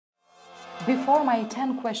Before my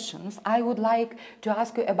 10 questions, I would like to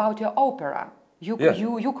ask you about your opera.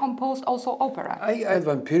 You composed also opera. I had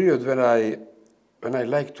one period when I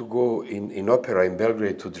like to go in opera in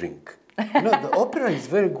Belgrade to drink. You know, the opera is a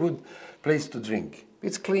very good place to drink.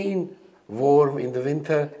 It's clean, warm in the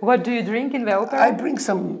winter. What do you drink in the opera? I bring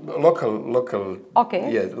some local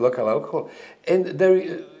Okay. Yeah, local alcohol. And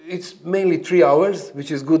it's mainly 3 hours, which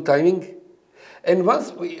is good timing. And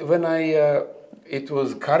once it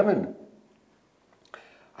was Carmen,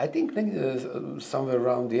 I think somewhere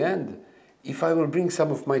around the end, if I will bring some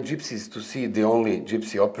of my gypsies to see the only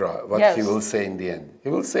gypsy opera, what Yes. he will say in the end? He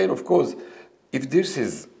will say, of course, if this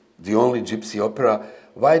is the only gypsy opera,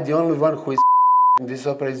 why the only one who is in this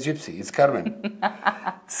opera is gypsy? It's Carmen.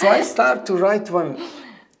 So I start to write one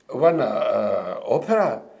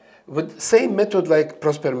opera with same method like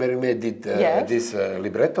Prosper Mérimée did Yes. this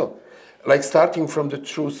libretto. Like starting from the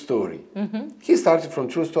true story. He started from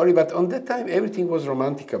true story, but on that time everything was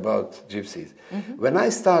romantic about gypsies. When I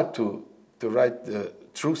start to write the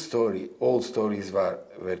true story, all stories were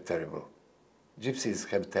terrible. Gypsies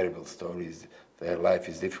have terrible stories. Their life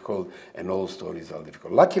is difficult, and all stories are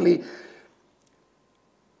difficult. Luckily,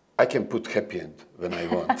 I can put happy end when I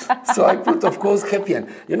want. So I put, of course, happy end.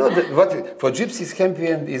 You know, for gypsies, happy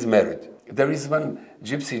end is married. There is one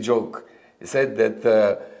gypsy joke. He said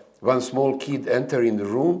that one small kid enter in the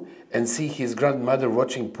room and see his grandmother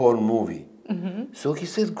watching porn movie. So he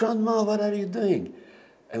said, "Grandma, what are you doing?"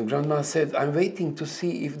 And grandma said, "I'm waiting to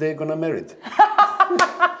see if they're gonna marry."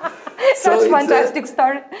 That's fantastic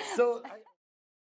story. So